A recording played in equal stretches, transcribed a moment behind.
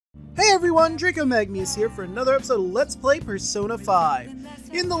Hey everyone, Draco Magnius here for another episode of Let's Play Persona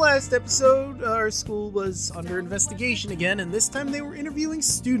 5. In the last episode, our school was under investigation again, and this time they were interviewing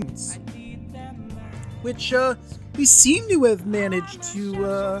students. Which, we seem to have managed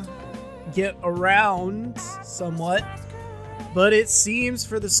to, get around somewhat. But it seems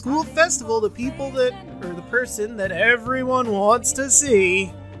for the school festival, the person that everyone wants to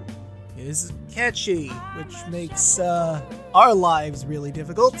see is Catchy, which makes, our lives really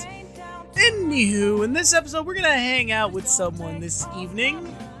difficult. Anywho, in this episode, we're gonna hang out with someone this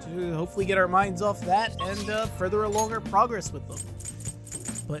evening to hopefully get our minds off that and further along our progress with them.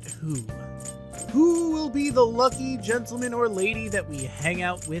 But who? Who will be the lucky gentleman or lady that we hang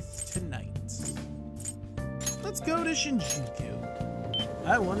out with tonight? Let's go to Shinjuku.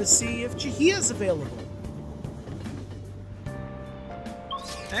 I want to see if Chihiya's available.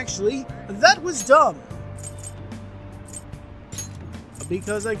 Actually, that was dumb.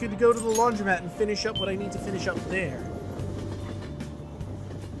 Because I could go to the laundromat and finish up what I need to finish up there.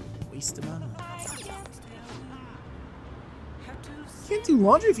 Waste of money. Can't do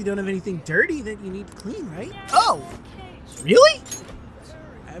laundry if you don't have anything dirty that you need to clean, right? Oh! Really?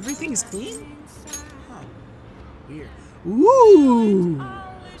 Everything is clean? Huh. Weird. Ooh!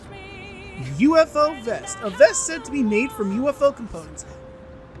 UFO vest. A vest said to be made from UFO components.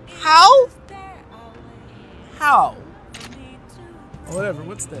 How? How? Whatever,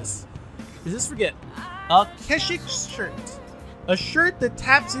 what's this? Is this forget? A Keshik shirt. A shirt that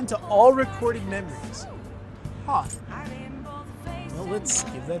taps into all recorded memories. Huh. Well, let's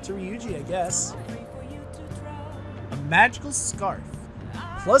give that to Ryuji, I guess. A magical scarf.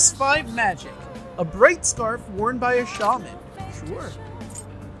 +5 magic. A bright scarf worn by a shaman. Sure.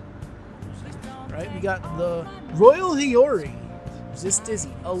 Right, we got the Royal Hiyori. Resist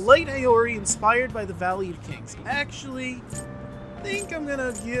Dizzy. A light Hiyori inspired by the Valley of Kings. Actually, I think I'm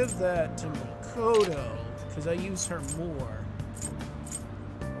gonna give that to Makoto, because I use her more.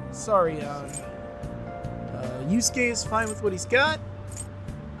 Sorry, Yusuke is fine with what he's got.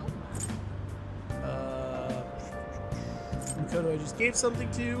 Makoto I just gave something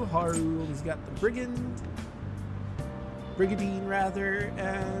to. Haru, he's got the Brigadine rather,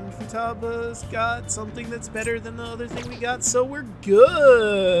 and Futaba's got something that's better than the other thing we got, so we're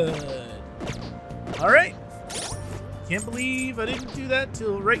good! Alright. Can't believe I didn't do that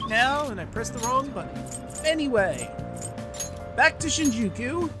till right now, and I pressed the wrong button. Anyway, back to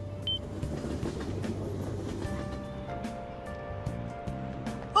Shinjuku.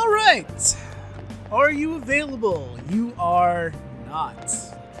 Alright, are you available? You are not.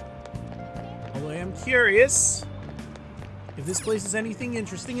 Although I am curious if this place is anything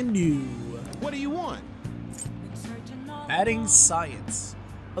interesting and new. What do you want? Batting science.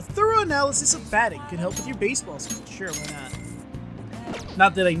 A thorough analysis of batting could help with your baseball skills. Sure, why not?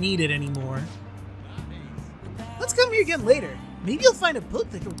 Not that I need it anymore. Let's come here again later. Maybe you'll find a book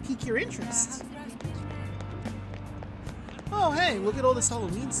that will pique your interest. Oh, hey, look at all this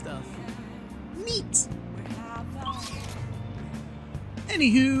Halloween stuff. Neat!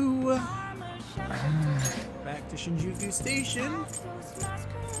 Anywho, back to Shinjuku Station.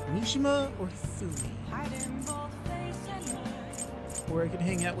 Mishima or Fumi? Or I could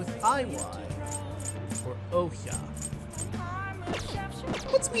hang out with Iwai or Ohya.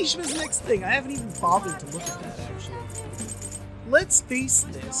 What's Mishima's next thing? I haven't even bothered to look at that, actually. Let's base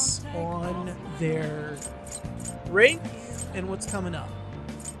this on their rank and what's coming up.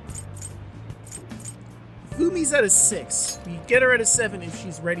 Fumi's at a 6. We get her at a 7 if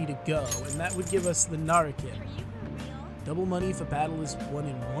she's ready to go, and that would give us the Narakin. Double money if a battle is won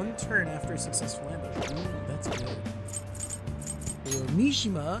in 1 turn after a successful ambush. Ooh, that's good. Or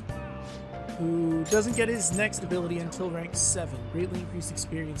Mishima, who doesn't get his next ability until rank 7. Greatly increased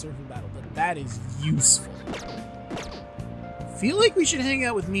experience during battle, but that is useful. Feel like we should hang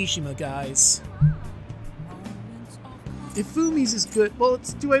out with Mishima, guys. If Fumi's is good, well,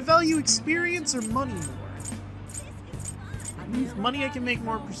 do I value experience or money more? With money I can make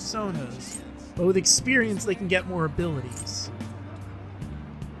more personas, but with experience they can get more abilities.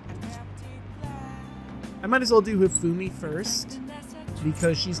 I might as well do Hifumi first,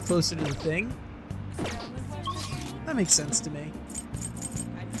 because she's closer to the thing. That makes sense to me.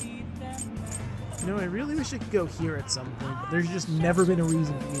 You know, I really wish I could go here at some point, but there's just never been a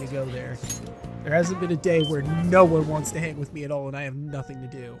reason for me to go there. There hasn't been a day where no one wants to hang with me at all and I have nothing to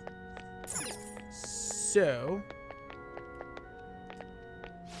do. So...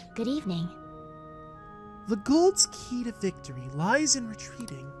 Good evening. The gold's key to victory lies in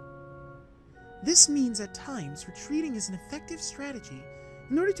retreating. This means at times retreating is an effective strategy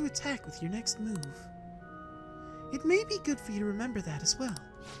in order to attack with your next move. It may be good for you to remember that as well.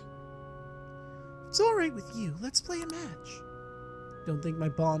 It's alright with you. Let's play a match. Don't think my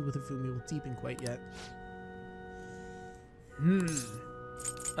bond with Ifumi will deepen quite yet.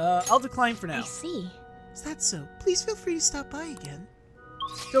 I'll decline for now. I see. Is that so? Please feel free to stop by again.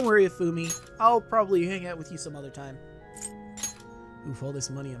 Don't worry, Ifumi. I'll probably hang out with you some other time. Oof, all this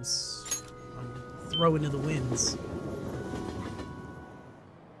money I'm throwing to the winds.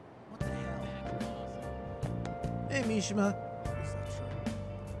 What the hell? Hey, Mishima.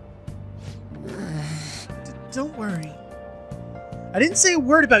 Don't worry. I didn't say a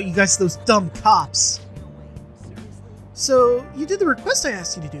word about you guys to those dumb cops. So, you did the request I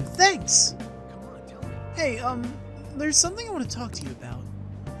asked you to do. Thanks! Hey, there's something I want to talk to you about.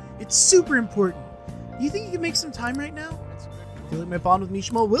 It's super important. Do you think you can make some time right now? I feel like my bond with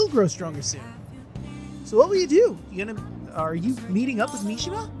Mishima will grow stronger soon. So what will you do? Are you meeting up with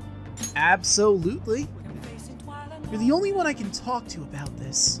Mishima? Absolutely. You're the only one I can talk to about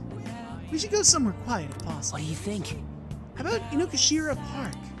this. We should go somewhere quiet if possible. What do you think? How about Inokashira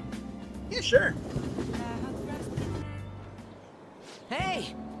Park? Yeah, sure.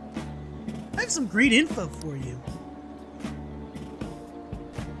 Hey! I have some great info for you.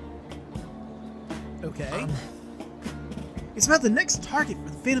 Okay. It's about the next target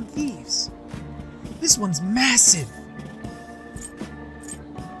for the Phantom Thieves. This one's massive.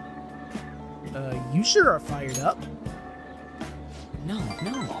 You sure are fired up. No.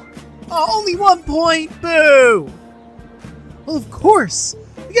 Oh, only 1 point! Boo! Well, of course!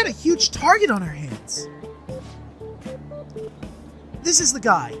 We got a huge target on our hands. This is the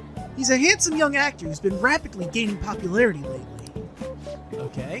guy. He's a handsome young actor who's been rapidly gaining popularity lately.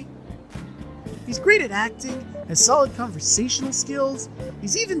 Okay. He's great at acting, has solid conversational skills,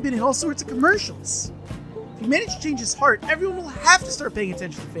 he's even been in all sorts of commercials. If you manage to change his heart, everyone will have to start paying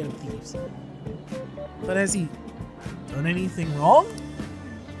attention to Phantom Thieves. But has he done anything wrong?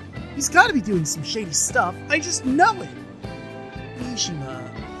 He's gotta be doing some shady stuff, I just know it. Mishima.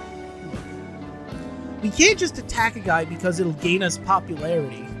 We can't just attack a guy because it'll gain us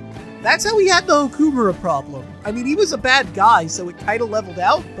popularity. That's how we had the Okumura problem. I mean, he was a bad guy, so it kinda leveled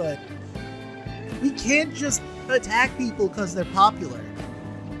out, but we can't just attack people because they're popular.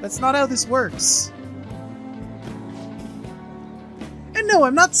 That's not how this works. And no,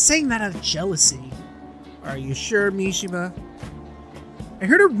 I'm not saying that out of jealousy. Are you sure, Mishima? I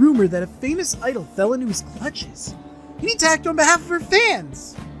heard a rumor that a famous idol fell into his clutches. You need to act on behalf of her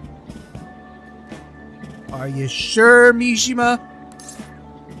fans. Are you sure, Mishima?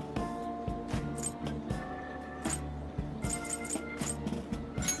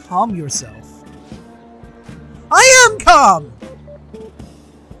 Calm yourself. I am calm!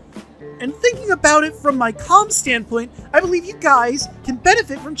 And thinking about it from my calm standpoint, I believe you guys can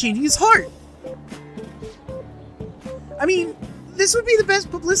benefit from changing his heart. I mean, this would be the best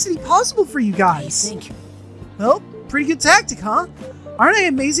publicity possible for you guys. What do you think? Well, pretty good tactic, huh? Aren't I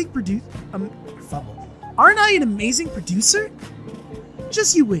amazing Aren't I an amazing producer?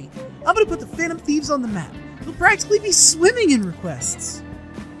 Just you wait. I'm gonna put the Phantom Thieves on the map. They'll practically be swimming in requests.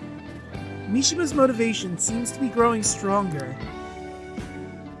 Mishima's motivation seems to be growing stronger.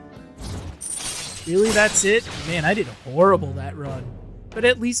 Really, that's it? Man, I did horrible that run. But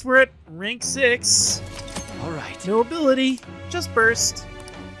at least we're at rank 6. Alright. No ability, just burst.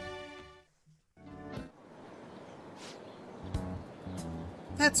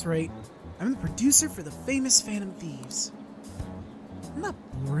 That's right. I'm the producer for the famous Phantom Thieves. I'm not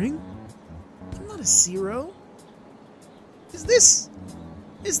boring. I'm not a zero. Is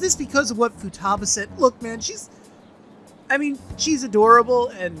this because of what Futaba said? Look, man, she's adorable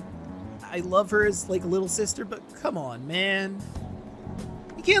and I love her as like a little sister, but come on, man.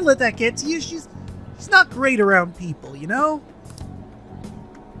 You can't let that get to you. She's not great around people, you know?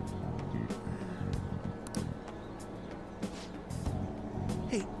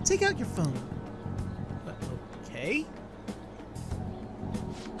 Hey, take out your phone. Okay.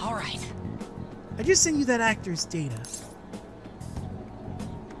 Alright. I just sent you that actor's data.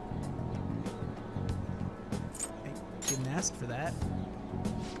 I didn't ask for that.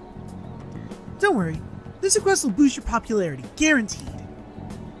 Don't worry. This request will boost your popularity, guaranteed.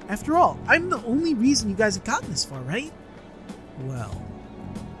 After all, I'm the only reason you guys have gotten this far, right? Well,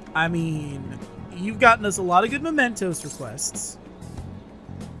 I mean, you've gotten us a lot of good mementos requests.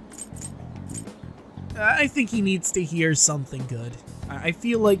 I think he needs to hear something good. I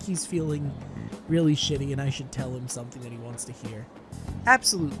feel like he's feeling really shitty and I should tell him something that he wants to hear.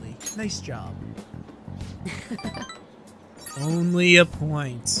 Absolutely. Nice job. Only a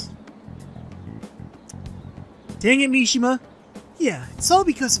point. Dang it, Mishima. Yeah, it's all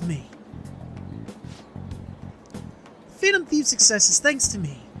because of me. Phantom Thief's success is thanks to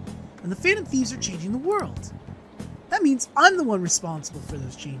me. And the Phantom Thieves are changing the world. That means I'm the one responsible for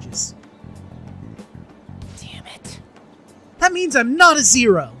those changes. Damn it. That means I'm not a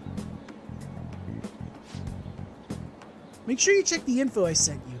zero. Make sure you check the info I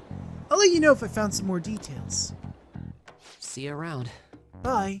sent you. I'll let you know if I found some more details. See you around.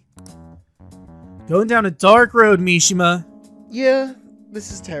 Bye. Going down a dark road, Mishima. Yeah,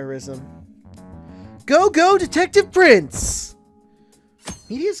 this is terrorism. Go, go, Detective Prince!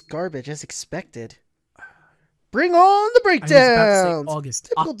 Media's garbage, as expected. Bring on the I was about to breakdowns! say August.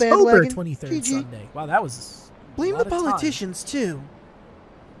 Typical October bandwagon. 23rd GG. Sunday. Wow, that was Blame a the lot of time. politicians, too.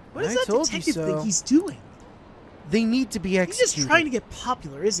 What does I that told you detective so. think he's doing? They need to be He's executed. just trying to get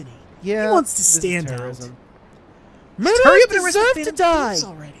popular, isn't he? Yeah, He wants to this is stand out. terrorism. Just hurry up and Murderers arrest the deserve to Phantom die! Thieves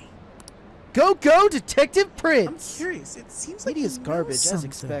already. Go, go, Detective I'm Prince! curious. It seems like Media's he knows garbage, as something.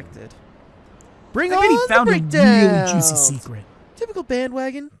 expected. Bring I on bet he the found a really breakdowns! juicy secret. Typical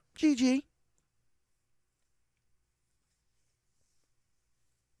bandwagon. GG.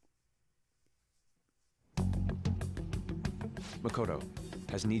 Makoto,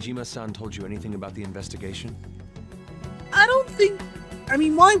 has Nijima-san told you anything about the investigation? I don't think... I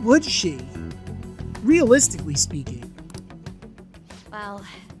mean, why would she? Realistically speaking. Well,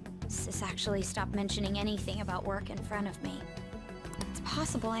 Sis actually stopped mentioning anything about work in front of me. It's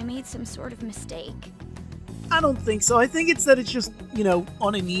possible I made some sort of mistake. I don't think so. I think it's that it's just, you know,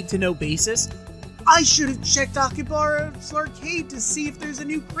 on a need-to-know basis. I should have checked Akibara's arcade to see if there's a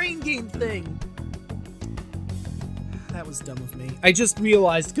new crane game thing. That was dumb of me. I just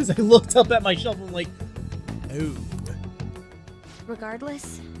realized because I looked up at my shelf and I'm like, oh.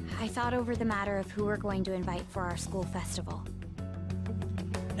 Regardless, I thought over the matter of who we're going to invite for our school festival.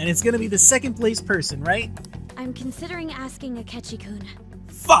 And it's gonna be the second place person, right? I'm considering asking Akechi-kun.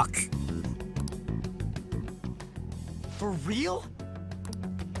 Fuck! For real?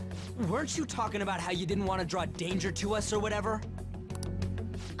 Weren't you talking about how you didn't want to draw danger to us or whatever?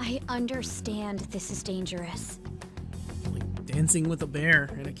 I understand this is dangerous, Like dancing with a bear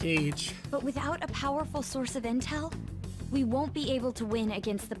in a cage. but without a powerful source of intel, we won't be able to win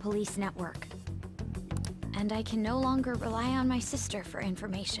against the police network. And I can no longer rely on my sister for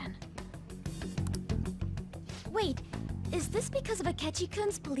information. Wait, is this because of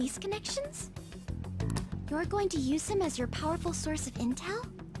Akechi-kun's police connections? You're going to use him as your powerful source of intel?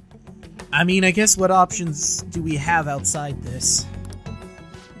 I mean, I guess what options do we have outside this?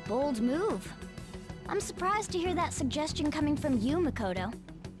 Bold move. I'm surprised to hear that suggestion coming from you, Makoto.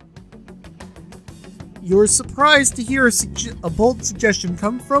 You're surprised to hear a bold suggestion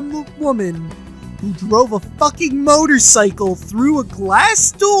come from the woman who drove a fucking motorcycle through a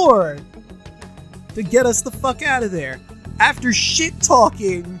glass door to get us the fuck out of there after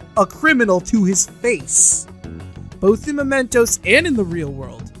shit-talking a criminal to his face, both in Mementos and in the real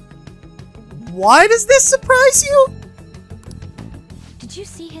world. Why does this surprise you? Did you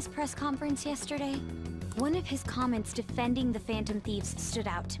see his press conference yesterday? One of his comments defending the Phantom Thieves stood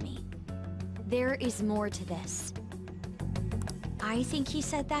out to me. There is more to this. I think he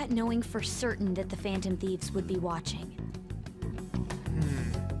said that knowing for certain that the Phantom Thieves would be watching.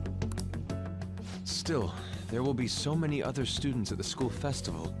 Still, there will be so many other students at the school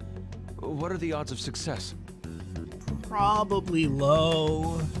festival. What are the odds of success? Probably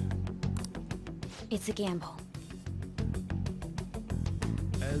low. It's a gamble.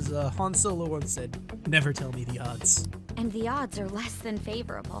 As Han Solo once said, never tell me the odds. And the odds are less than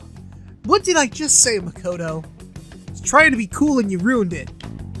favorable. What did I just say, Makoto? I was trying to be cool and you ruined it.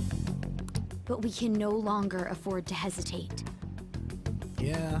 But we can no longer afford to hesitate.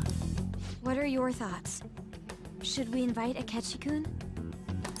 Yeah. What are your thoughts? Should we invite Akechi-kun?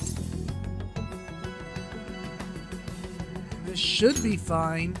 This should be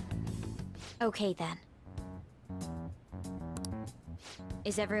fine. Okay then.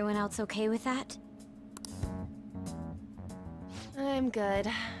 Is everyone else okay with that? I'm good.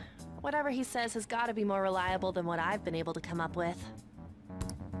 Whatever he says has got to be more reliable than what I've been able to come up with.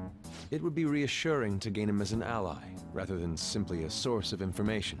 It would be reassuring to gain him as an ally, rather than simply a source of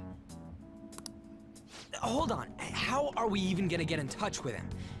information. Hold on. How are we even gonna get in touch with him?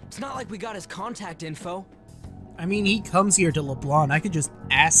 It's not like we got his contact info. I mean, he comes here to LeBlanc. I could just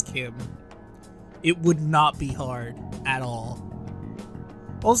ask him. It would not be hard at all.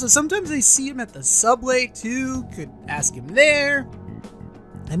 Also, sometimes I see him at the subway too. Could ask him there.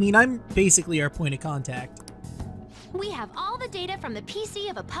 I mean, I'm basically our point of contact. We have all the data from the PC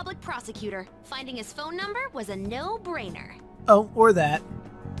of a public prosecutor. Finding his phone number was a no-brainer. Oh, or that.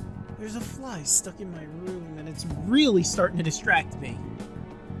 There's a fly stuck in my room and it's really starting to distract me.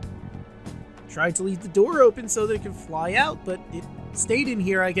 tried to leave the door open so that it could fly out, but it stayed in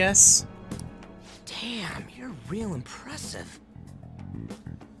here, I guess. Damn, you're real impressive.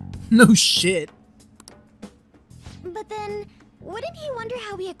 No shit. But then, wouldn't he wonder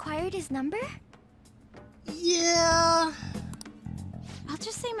how we acquired his number? Yeah. I'll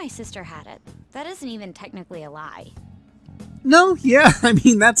just say my sister had it. That isn't even technically a lie. No, yeah, I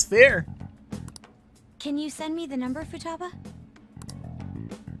mean, that's fair. Can you send me the number, Futaba?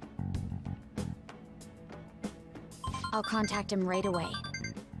 I'll contact him right away.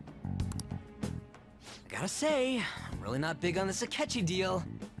 I gotta say, I'm really not big on this Akechi deal.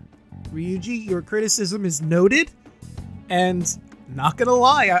 Ryuji, your criticism is noted, and not gonna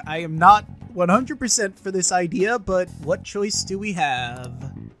lie, I am not 100% for this idea, but what choice do we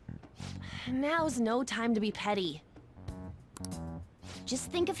have? Now's no time to be petty.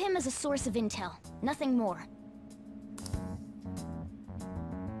 Just think of him as a source of intel, nothing more.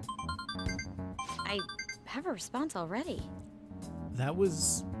 I have a response already. That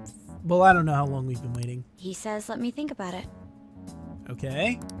was... well, I don't know how long we've been waiting. He says let me think about it.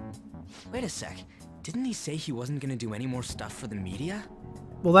 Okay. Wait a sec. Didn't he say he wasn't gonna do any more stuff for the media?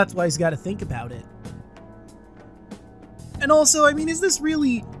 Well, that's why he's got to think about it. And also, I mean, is this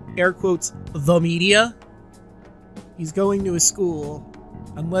really, air quotes, the media? He's going to a school.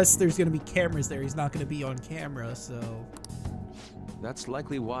 Unless there's going to be cameras there, he's not going to be on camera, so... That's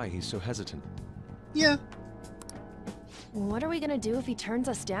likely why he's so hesitant. Yeah. What are we gonna do if he turns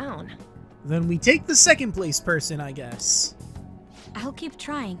us down? Then we take the second place person, I guess. I'll keep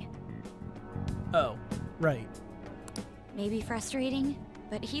trying. Oh, right. Maybe frustrating,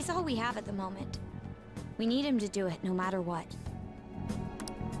 but he's all we have at the moment. We need him to do it no matter what.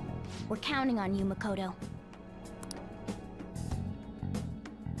 We're counting on you, Makoto.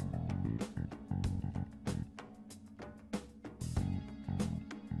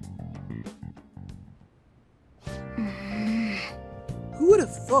 Who would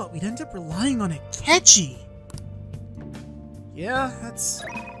have thought we'd end up relying on Akechi? Yeah, that's...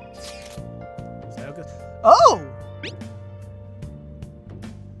 is that okay? Oh!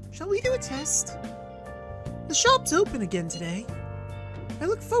 Shall we do a test? The shop's open again today. I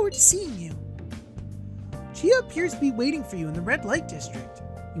look forward to seeing you. Chihaya appears to be waiting for you in the red light district.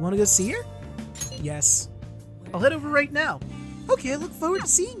 You want to go see her? Yes. I'll head over right now. Okay, I look forward to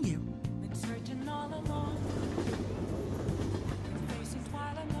seeing you.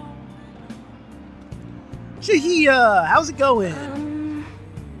 Chihaya, how's it going?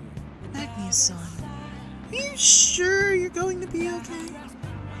 Magnius-san, are you sure you're going to be okay?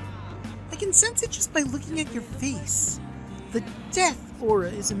 I can sense it just by looking at your face. The death aura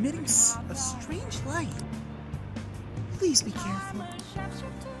is emitting a strange light. Please be careful.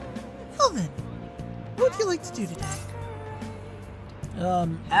 Well then, what would you like to do today?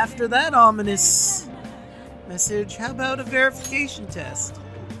 After that ominous message, how about a verification test?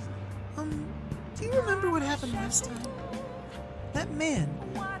 Do you remember what happened last time? That man,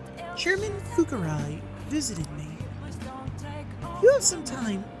 Chairman Fukurai, visited me. If you have some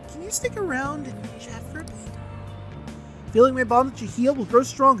time, can you stick around and chat for a bit? Feeling my bond with Chihaya will grow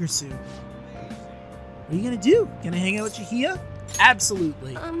stronger soon. What are you gonna do? Gonna hang out with Chihaya?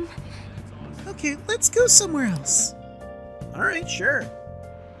 Absolutely. Okay, let's go somewhere else. Alright, sure.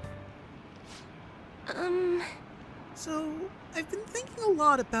 So, I've been thinking a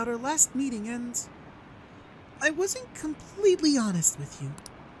lot about our last meeting and I wasn't completely honest with you.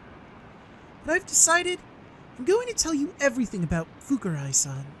 But I've decided I'm going to tell you everything about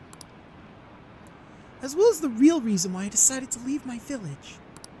Fukurai-san. As well as the real reason why I decided to leave my village.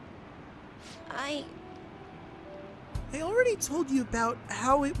 I already told you about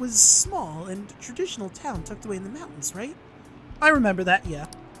how it was small and a traditional town tucked away in the mountains, right? I remember that, yeah.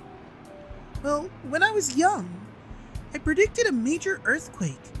 Well, when I was young, I predicted a major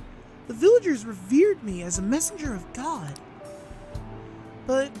earthquake. The villagers revered me as a messenger of God.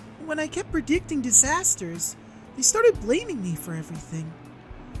 But when I kept predicting disasters, they started blaming me for everything.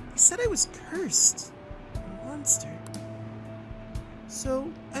 They said I was cursed, a monster. So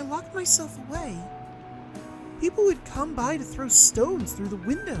I locked myself away. People would come by to throw stones through the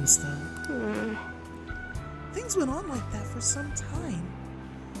windows, though. Things went on like that for some time.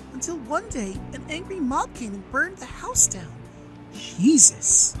 Until one day, an angry mob came and burned the house down.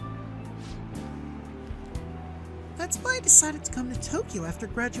 Jesus. That's why I decided to come to Tokyo after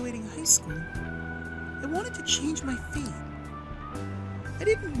graduating high school. I wanted to change my fate. I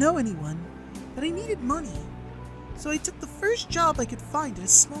didn't know anyone, but I needed money. So I took the first job I could find at a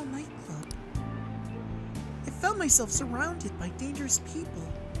small nightclub. I found myself surrounded by dangerous people.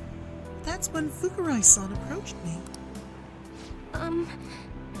 That's when Fukurai-san approached me.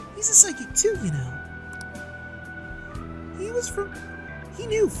 He's a psychic too, you know. He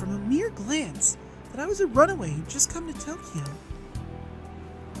knew from a mere glance that I was a runaway who'd just come to Tokyo.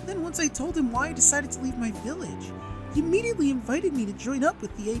 And then once I told him why I decided to leave my village, he immediately invited me to join up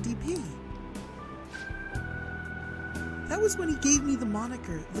with the ADP. That was when he gave me the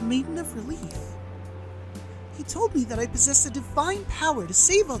moniker, the Maiden of Relief. He told me that I possessed a divine power to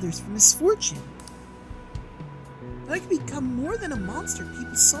save others from misfortune. That I could become more than a monster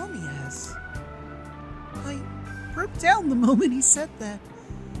people saw me as. I broke down the moment he said that.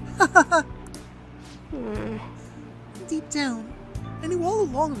 Deep down, I knew all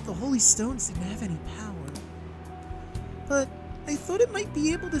along that the Holy Stones didn't have any power. But I thought I might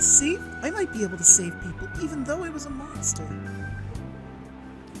be able to save people even though I was a monster.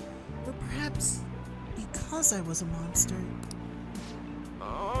 Or perhaps because I was a monster.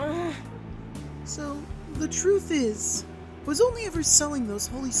 So, the truth is, I was only ever selling those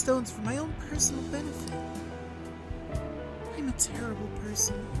holy stones for my own personal benefit. I'm a terrible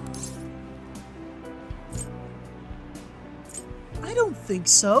person. I don't think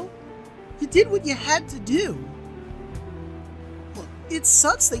so. You did what you had to do. Look, it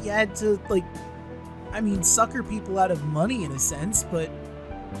sucks that you had to, sucker people out of money in a sense, but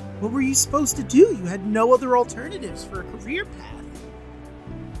what were you supposed to do? You had no other alternatives for a career path.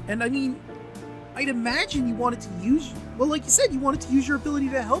 And I'd imagine you wanted to use, like you said, you wanted to use your ability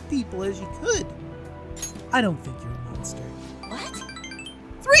to help people as you could. I don't think you're a monster. What?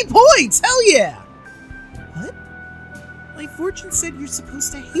 3 points! Hell yeah! What? My fortune said you're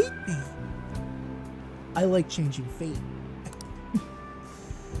supposed to hate me. I like changing fate.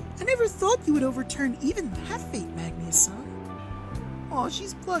 I never thought you would overturn even that fate, Magnius-san. Aw,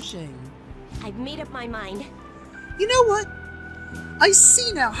 she's blushing. I've made up my mind. You know what? I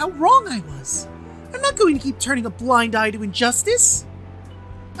see now how wrong I was. I'm not going to keep turning a blind eye to injustice.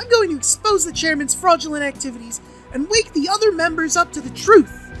 I'm going to expose the chairman's fraudulent activities and wake the other members up to the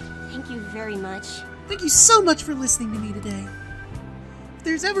truth. Thank you very much. Thank you so much for listening to me today. If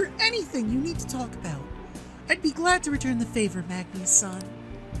there's ever anything you need to talk about, I'd be glad to return the favor, Magnius-san.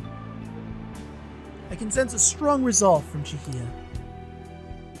 I can sense a strong resolve from Chihaya.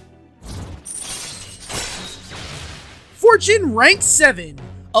 Fortune Rank 7,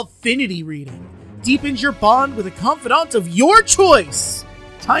 Affinity Reading. Deepens your bond with a confidant of your choice.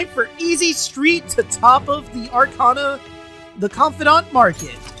 Time for easy street to top of the confidant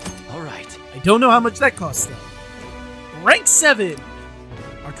market. Alright. I don't know how much that costs though. Rank 7,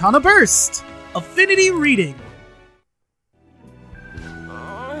 Arcana Burst, Affinity Reading.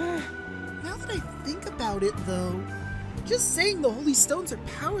 Now that I think about it though, just saying the Holy Stones are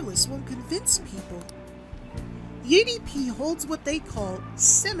powerless won't convince people. The ADP holds what they call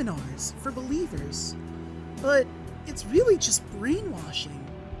seminars for believers, but it's really just brainwashing.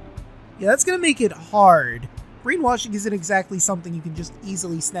 Yeah, that's gonna make it hard. Brainwashing isn't exactly something you can just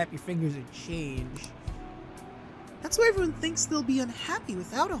easily snap your fingers and change. That's why everyone thinks they'll be unhappy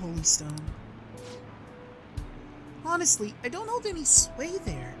without a Holy Stone. Honestly, I don't hold any sway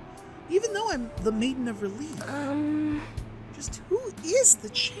there, even though I'm the Maiden of Relief. Just who is the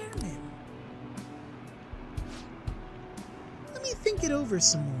chairman? Let me think it over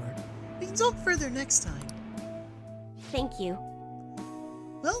some more. We can talk further next time. Thank you.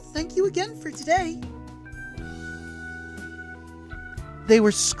 Well, thank you again for today. They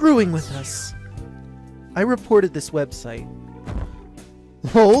were screwing with us. I reported this website.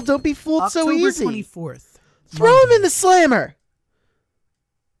 Lol, don't be fooled so easy. October 24th. Throw him in the slammer!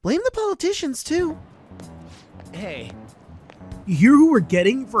 Blame the politicians, too. Hey. You hear who we're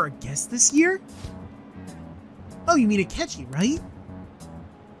getting for a guest this year? Oh, you mean Akechi, right?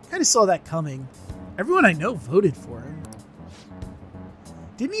 Kinda saw that coming. Everyone I know voted for him.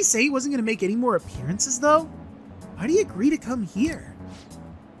 Didn't he say he wasn't gonna make any more appearances, though? Why'd he agree to come here?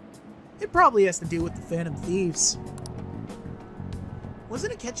 It probably has to do with the Phantom Thieves.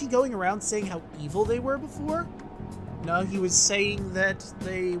 Wasn't Akechi going around saying how evil they were before? No, he was saying that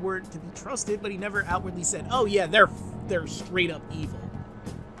they weren't to be trusted, but he never outwardly said, oh yeah, they're straight up evil.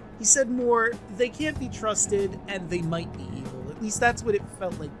 He said more, they can't be trusted, and they might be evil. At least that's what it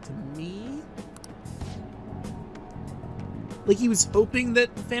felt like to me. Like he was hoping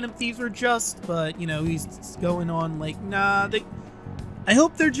that Phantom Thieves were just, but, you know, he's going on like, nah, I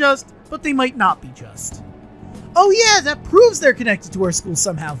hope they're just, but they might not be just. Oh yeah, that proves they're connected to our school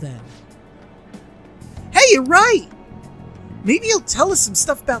somehow then. Hey, you're right! Maybe he'll tell us some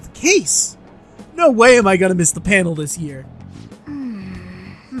stuff about the case. No way am I gonna miss the panel this year.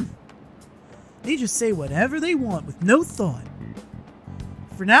 They just say whatever they want with no thought.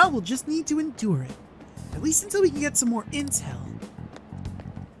 For now, we'll just need to endure it. At least until we can get some more intel.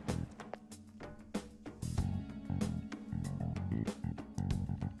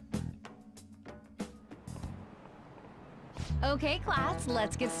 Okay, class,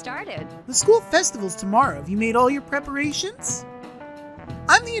 let's get started. The school festival's tomorrow. Have you made all your preparations?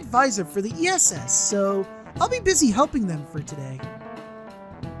 I'm the advisor for the ESS, so I'll be busy helping them for today.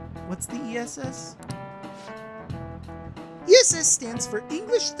 What's the ESS? ESS stands for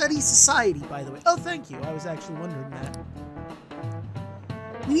English Studies Society, by the way. Oh, thank you. I was actually wondering that.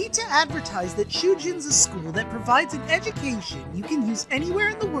 We need to advertise that Shujin's a school that provides an education you can use anywhere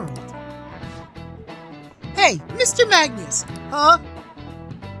in the world. Hey, Mr. Magnius, huh?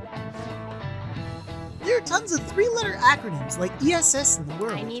 There are tons of 3-letter acronyms like ESS in the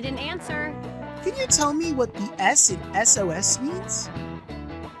world. I need an answer. Can you tell me what the S in SOS means?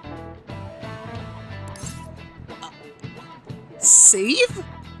 Save?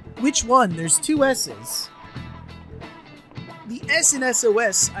 Which one? There's 2 S's. The S in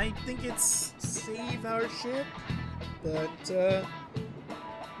SOS, I think it's save our ship, but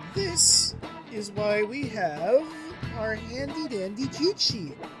this is why we have our handy-dandy cheat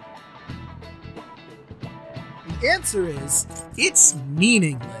sheet. The answer is, it's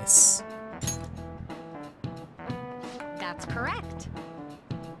meaningless. That's correct.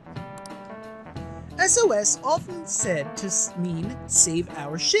 SOS often said to mean save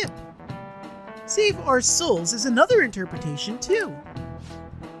our ship. Save our souls is another interpretation too.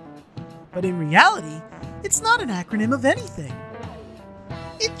 But in reality, it's not an acronym of anything.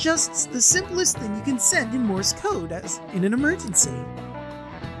 It's just the simplest thing you can send in Morse code as in an emergency.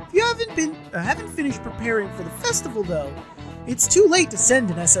 If you haven't finished preparing for the festival though, it's too late to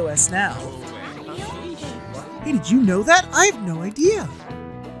send an SOS now. Hey, did you know that? I have no idea.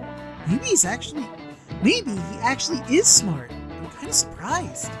 Maybe he actually is smart. I'm kind of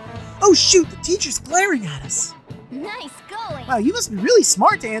surprised. Oh shoot, the teacher's glaring at us. Nice going. Wow, you must be really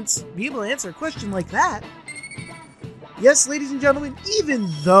smart to be able to answer a question like that. Yes, ladies and gentlemen, even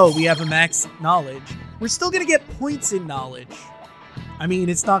though we have a max knowledge, we're still going to get points in knowledge. I mean,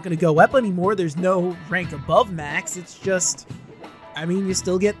 it's not going to go up anymore. There's no rank above max. It's just, I mean, you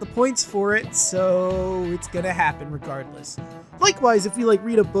still get the points for it, so it's going to happen regardless. Likewise, if we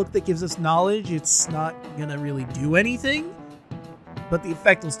read a book that gives us knowledge, it's not going to really do anything. But the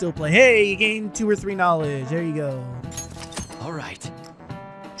effect will still play. Hey, you gained 2 or 3 knowledge. There you go. All right.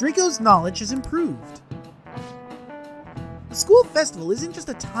 Draco's knowledge has improved. The school festival isn't just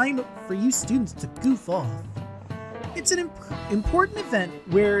a time for you students to goof off. It's an important event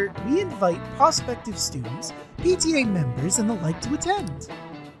where we invite prospective students, PTA members, and the like to attend.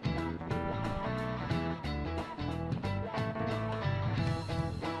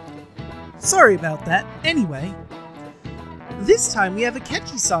 Sorry about that. Anyway, this time we have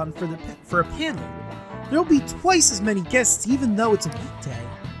Akechi-san for a panel. There'll be twice as many guests even though it's a weekday.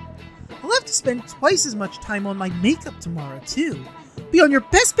 I'll have to spend twice as much time on my makeup tomorrow too. Be on your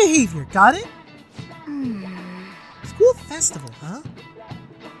best behavior, got it? School festival, huh?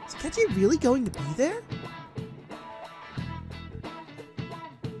 Is Akechi really going to be there?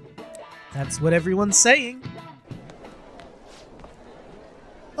 That's what everyone's saying.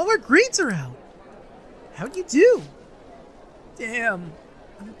 Oh, our grades are out. How'd you do? Damn,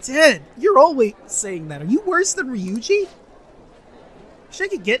 I'm dead. You're always saying that. Are you worse than Ryuji? Wish I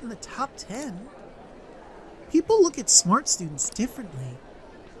could get in the top 10. People look at smart students differently.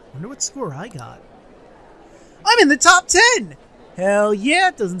 Wonder what score I got. I'm in the top 10! Hell yeah,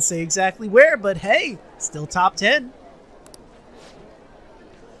 it doesn't say exactly where, but hey, still top 10.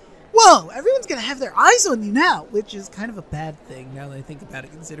 Whoa, everyone's gonna have their eyes on you now, which is kind of a bad thing now that I think about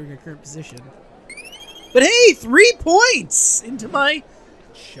it, considering your current position. But hey, 3 points into my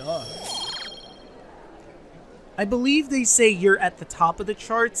chart. I believe they say you're at the top of the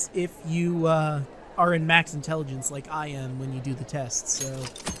charts if you are in max intelligence like I am when you do the test, so...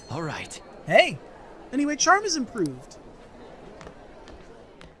 All right. Hey! Anyway, charm is improved.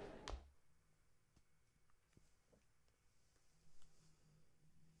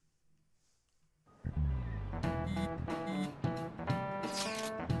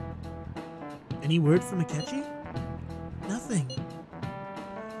 Any word from Akechi? Nothing.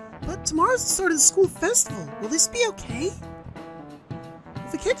 But tomorrow's the start of the school festival. Will this be okay?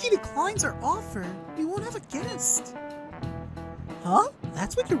 If Akechi declines our offer, we won't have a guest. Huh?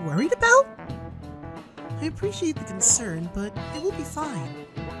 That's what you're worried about? I appreciate the concern, but it will be fine.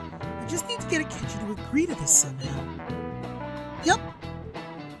 I just need to get Akechi to agree to this somehow. Yup.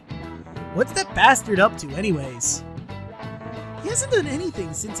 What's that bastard up to anyways? He hasn't done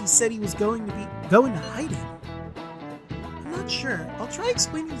anything since he said he was going to hiding. I'm not sure. I'll try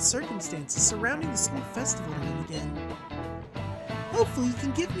explaining the circumstances surrounding the school festival to him again. Hopefully he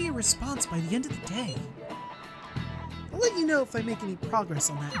can give me a response by the end of the day. I'll let you know if I make any progress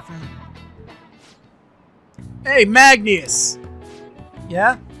on that front. Hey, Magnius!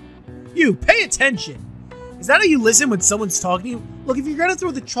 Yeah? You, pay attention! Is that how you listen when someone's talking to you? Look, if you're gonna throw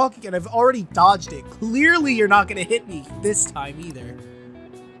the chalk again, I've already dodged it. Clearly you're not gonna hit me this time either.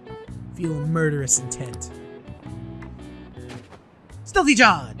 Feel a murderous intent. Stealthy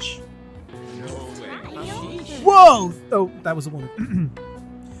dodge! Whoa! Oh, that was a woman.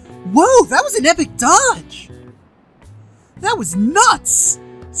 Whoa, that was an epic dodge! That was nuts!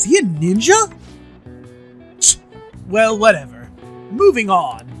 Is he a ninja? Well, whatever. Moving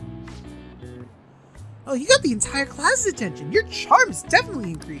on. Oh, you got the entire class's attention. Your charm is definitely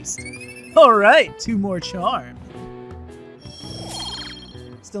increased. Alright, 2 more charm.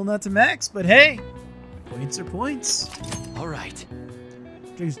 Still not to max, but hey, points are points. Alright.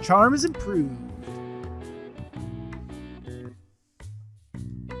 His charm is improved.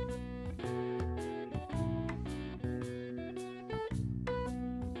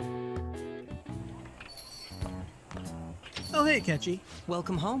 Oh, hey, Ketchy.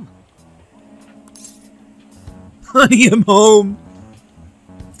 Welcome home. Honey, I'm home.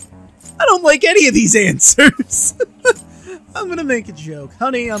 I don't like any of these answers. I'm gonna make a joke.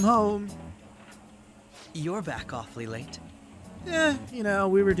 Honey, I'm home. You're back awfully late. Yeah, you know,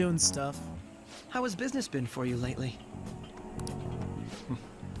 we were doing stuff. How has business been for you lately?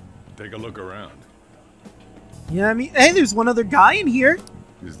 Take a look around. Yeah, I mean, hey, there's one other guy in here.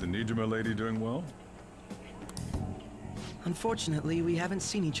 Is the Nijima lady doing well? Unfortunately, we haven't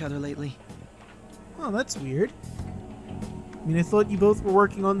seen each other lately. Oh, that's weird. I mean, I thought you both were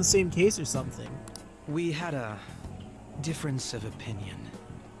working on the same case or something. We had a difference of opinion.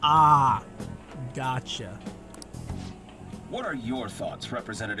 Ah, gotcha. What are your thoughts,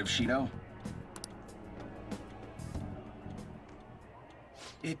 Representative Shido?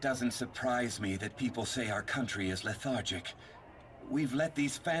 It doesn't surprise me that people say our country is lethargic. We've let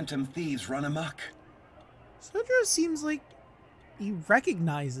these phantom thieves run amok. Sodro seems like he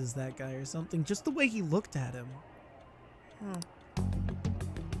recognizes that guy or something, just the way he looked at him. Huh.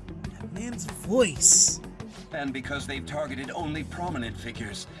 That man's voice. And because they've targeted only prominent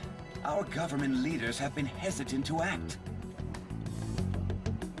figures, our government leaders have been hesitant to act.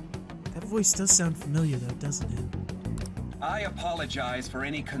 That voice does sound familiar though, doesn't it? I apologize for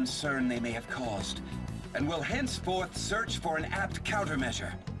any concern they may have caused, and will henceforth search for an apt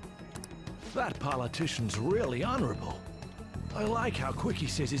countermeasure. That politician's really honorable. I like how quick he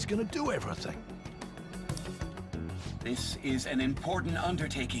says he's gonna do everything. This is an important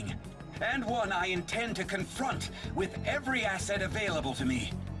undertaking, and one I intend to confront with every asset available to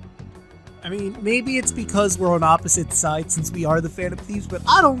me. I mean, maybe it's because we're on opposite sides since we are the Phantom Thieves, but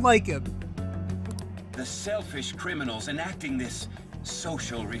I don't like him. The selfish criminals enacting this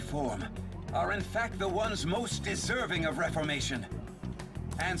social reform are in fact the ones most deserving of reformation.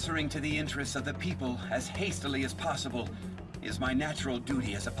 Answering to the interests of the people as hastily as possible is my natural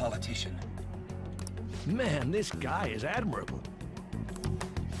duty as a politician. Man, this guy is admirable.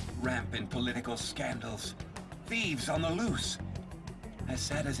 Rampant political scandals, thieves on the loose. As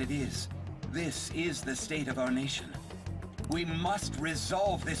sad as it is, this is the state of our nation. We must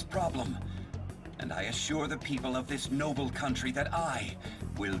resolve this problem, and I assure the people of this noble country that I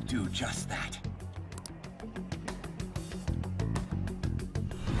will do just that.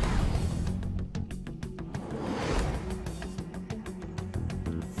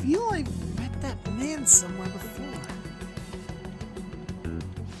 I feel I've met that man somewhere before.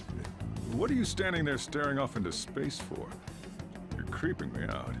 What are you standing there staring off into space for? You're creeping me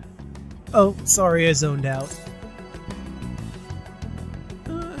out. Oh, sorry, I zoned out.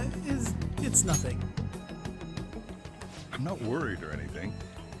 It's nothing. I'm not worried or anything.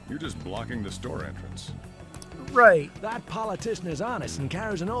 You're just blocking the store entrance. Right. That politician is honest and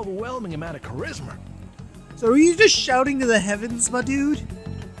carries an overwhelming amount of charisma. So are you just shouting to the heavens, my dude?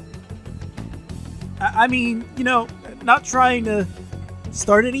 I mean, you know, not trying to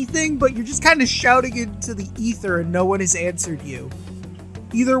start anything, but you're just kind of shouting into the ether and no one has answered you.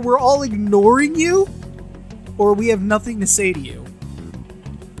 Either we're all ignoring you, or we have nothing to say to you.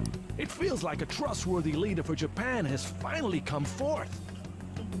 It feels like a trustworthy leader for Japan has finally come forth.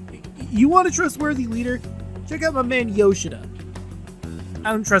 You want a trustworthy leader? Check out my man Yoshida.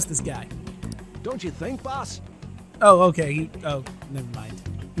 I don't trust this guy. Don't you think, boss? Oh, okay. Oh, never mind.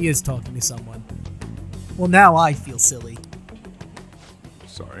 He is talking to someone. Well, now I feel silly.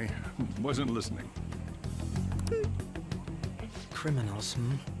 Sorry, wasn't listening. Criminals,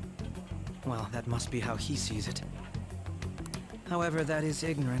 hmm? Well, that must be how he sees it. However, that is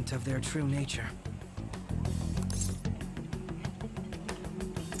ignorant of their true nature.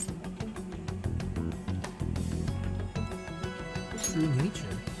 True nature?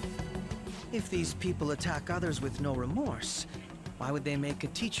 If these people attack others with no remorse, why would they make a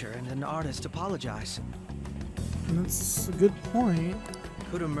teacher and an artist apologize? That's a good point.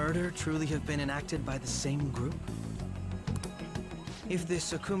 Could a murder truly have been enacted by the same group? If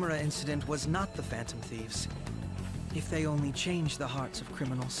this Okumura incident was not the Phantom Thieves, if they only changed the hearts of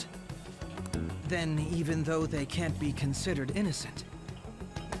criminals, then even though they can't be considered innocent,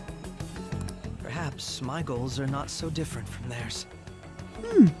 perhaps my goals are not so different from theirs.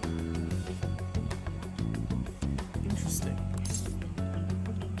 Interesting.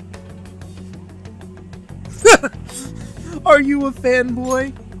 Are you a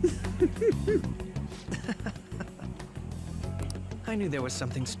fanboy? I knew there was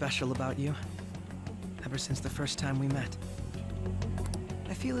something special about you, ever since the first time we met.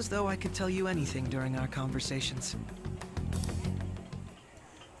 I feel as though I could tell you anything during our conversations.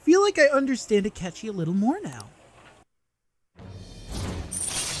 Feel like I understand Akechi a little more now.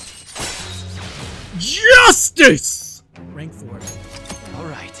 Justice! Rank 4.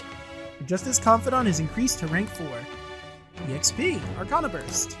 Alright. Justice Confidant is increased to rank 4. EXP, Arcana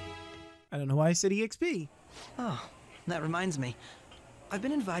Burst. I don't know why I said EXP. Oh, that reminds me. I've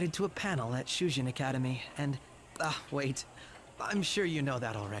been invited to a panel at Shujin Academy, and... wait. I'm sure you know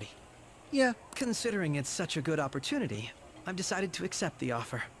that already. Yeah. Considering it's such a good opportunity, I've decided to accept the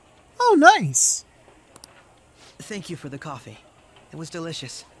offer. Oh, nice! Thank you for the coffee. It was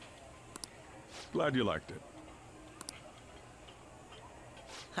delicious. Glad you liked it.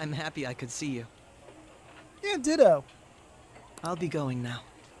 I'm happy I could see you. Yeah, ditto. I'll be going now.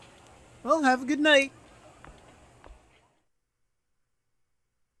 Well, have a good night.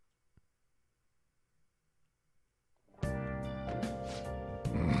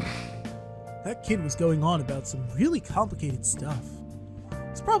 That kid was going on about some really complicated stuff.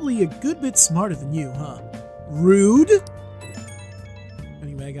 He's probably a good bit smarter than you, huh? Rude?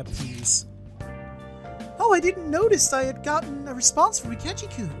 Anyway, I got peas. Oh, I didn't notice I had gotten a response from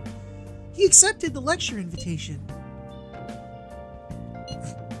Akechi-kun. He accepted the lecture invitation.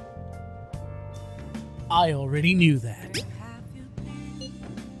 I already knew that.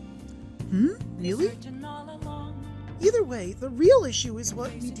 Really? Either way, the real issue is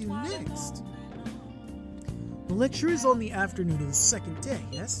what we do next. The lecture is on the afternoon of the second day,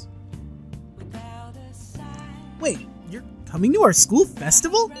 yes? Wait, you're coming to our school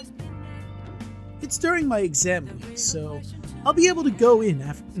festival? It's during my exam week, so I'll be able to go in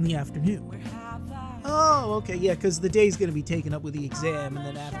the afternoon. Oh, okay, yeah, because the day's going to be taken up with the exam, and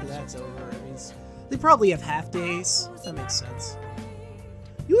then after that's over, they probably have half days. That makes sense.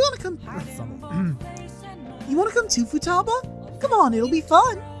 You want to come? You want to come to Futaba? Come on, it'll be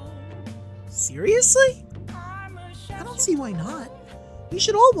fun. Seriously? I don't see why not. We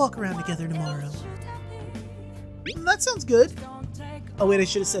should all walk around together tomorrow. That sounds good. Oh wait, I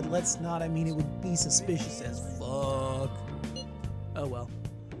should have said let's not. I mean, it would be suspicious as fuck. Oh well.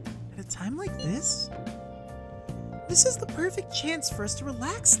 At a time like this? This is the perfect chance for us to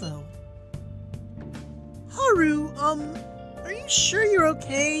relax, though. Haru, are you sure you're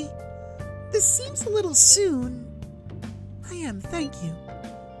okay? This seems a little soon. I am, thank you.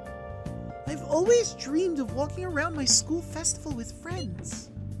 I've always dreamed of walking around my school festival with friends.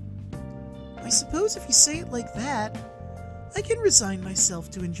 I suppose if you say it like that, I can resign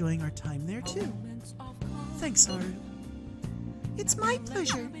myself to enjoying our time there too. Thanks, Haru. It's my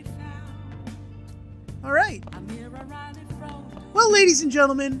pleasure. Alright. Well, ladies and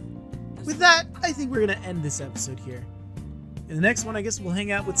gentlemen, with that, I think we're going to end this episode here. In the next one, I guess we'll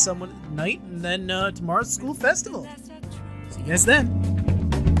hang out with someone at night, and then tomorrow's school festival. See you guys then.